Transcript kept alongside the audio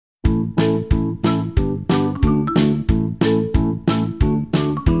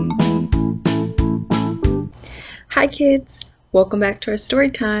Hi kids, welcome back to our story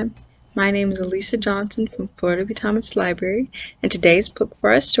time. My name is Alicia Johnson from Florida B. Thomas Library, and today's book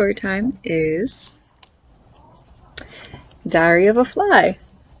for our story time is Diary of a Fly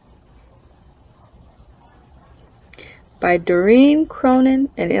by Doreen Cronin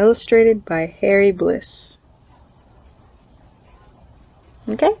and illustrated by Harry Bliss.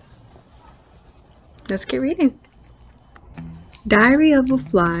 Okay, let's get reading. Diary of a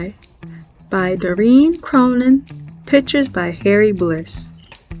Fly by Doreen Cronin, pictures by Harry Bliss.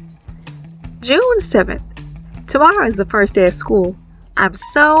 June 7th. Tomorrow is the first day of school. I'm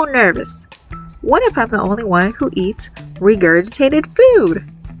so nervous. What if I'm the only one who eats regurgitated food?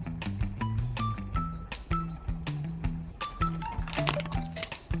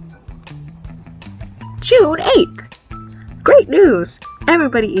 June 8th. Great news!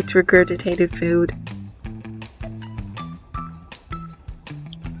 Everybody eats regurgitated food.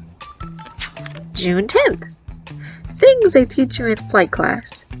 June 10th. Things they teach you in flight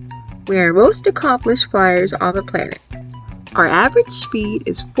class. We are most accomplished flyers on the planet. Our average speed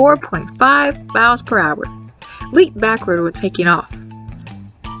is 4.5 miles per hour. Leap backward when taking off.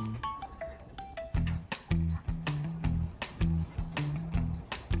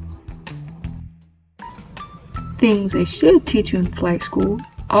 Things they should teach you in flight school.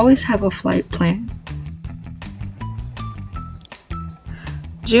 Always have a flight plan.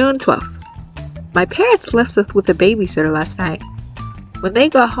 June 12th. My parents left us with a babysitter last night. When they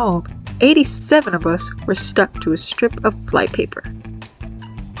got home, 87 of us were stuck to a strip of flight paper.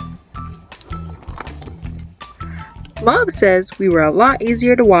 Mom says we were a lot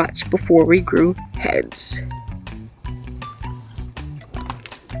easier to watch before we grew heads.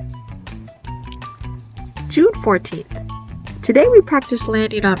 June 14th. Today we practiced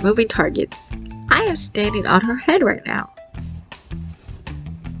landing on moving targets. I am standing on her head right now.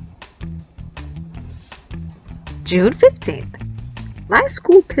 June 15th. My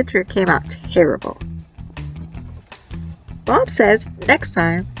school picture came out terrible. Mom says next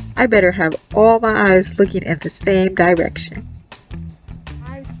time I better have all my eyes looking in the same direction.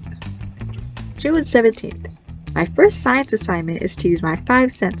 June 17th. My first science assignment is to use my 5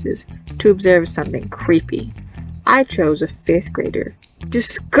 senses to observe something creepy. I chose a 5th grader.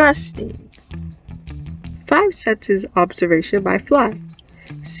 Disgusting! 5 senses observation by fly.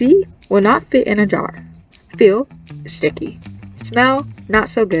 See will not fit in a jar. Feel sticky. Smell not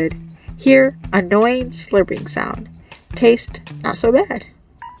so good. Hear annoying slurping sound. Taste not so bad.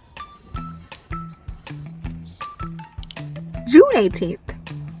 June 18th.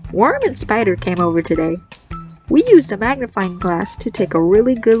 Worm and Spider came over today. We used a magnifying glass to take a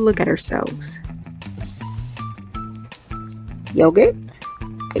really good look at ourselves. Yogurt,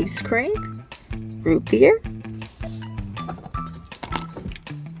 ice cream, root beer,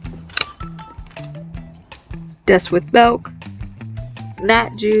 dust with milk,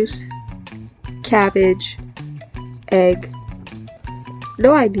 nut juice, cabbage, egg,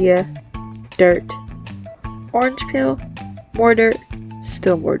 no idea, dirt, orange peel, more dirt,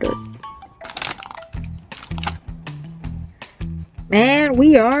 still more dirt. Man,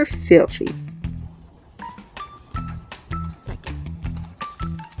 we are filthy.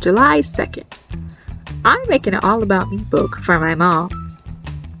 July 2nd. I'm making an all about me book for my mom.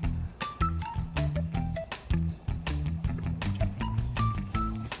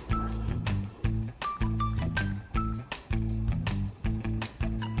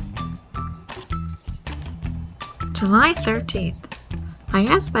 July 13th. I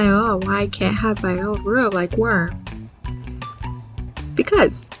asked my mom why I can't have my own room like Worm.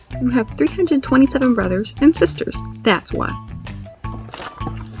 Because you have 327 brothers and sisters. That's why.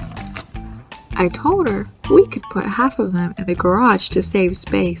 I told her we could put half of them in the garage to save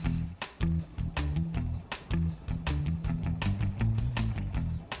space.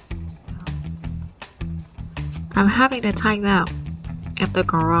 I'm having a time out in the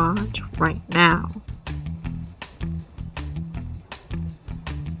garage right now.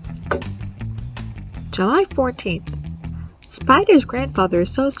 July 14th. Spider's grandfather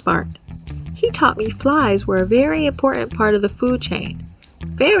is so smart. He taught me flies were a very important part of the food chain.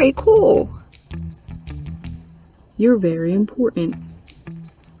 Very cool. You're very important.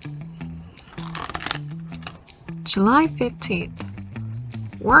 July 15th.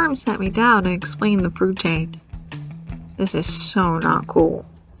 Worm sat me down and explained the food chain. This is so not cool.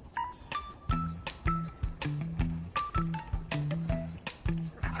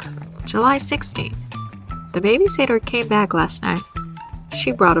 July 16th. The babysitter came back last night.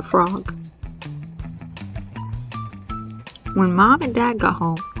 She brought a frog. When Mom and Dad got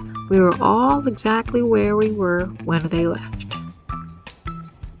home, We were all exactly where we were when they left.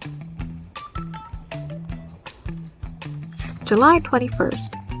 July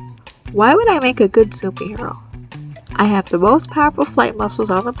 21st. Why would I make a good superhero? I have the most powerful flight muscles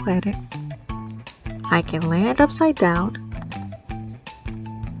on the planet. I can land upside down.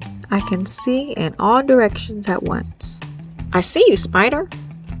 I can see in all directions at once. I see you, Spider.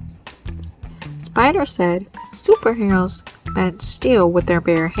 Spider said, superheroes bend steel with their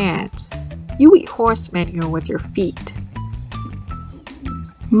bare hands. You eat horse manure with your feet.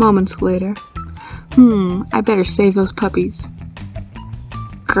 Moments later. I better save those puppies.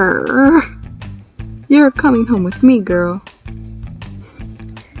 Grrr. You're coming home with me, girl.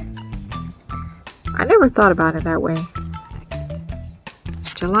 I never thought about it that way.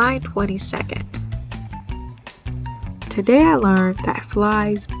 July 22nd. Today I learned that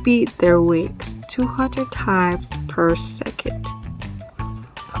flies beat their wings 200 times per second.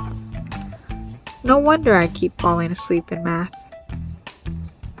 No wonder I keep falling asleep in math.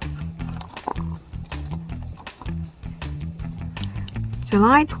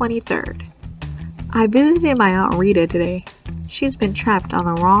 July 23rd. I visited my Aunt Rita today. She's been trapped on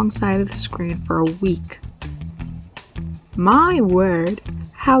the wrong side of the screen for a week. My word,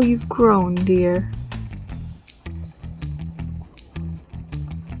 how you've grown, dear.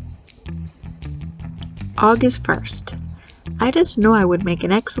 August 1st. I just knew I would make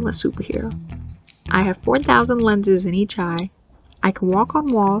an excellent superhero. I have 4,000 lenses in each eye. I can walk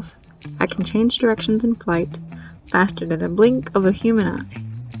on walls. I can change directions in flight faster than a blink of a human eye.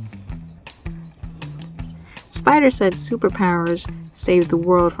 Spider said superpowers save the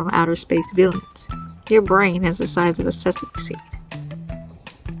world from outer space villains. Your brain is the size of a sesame seed.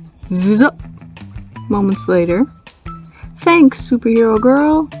 Zup. Moments later. Thanks, superhero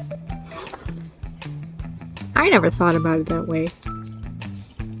girl. I never thought about it that way.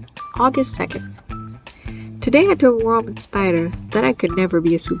 August 2nd. Today I told Worm and Spider that I could never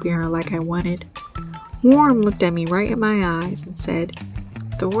be a superhero like I wanted. Worm looked at me right in my eyes and said,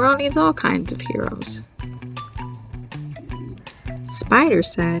 the world needs all kinds of heroes. Spider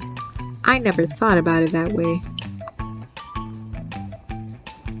said, I never thought about it that way.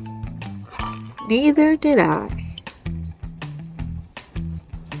 Neither did I.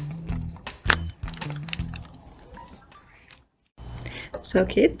 So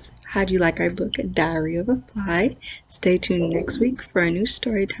kids, how do you like our book, Diary of a Fly? Stay tuned next week for a new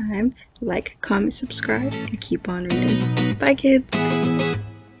story time. Like, comment, subscribe, and keep on reading. Bye kids!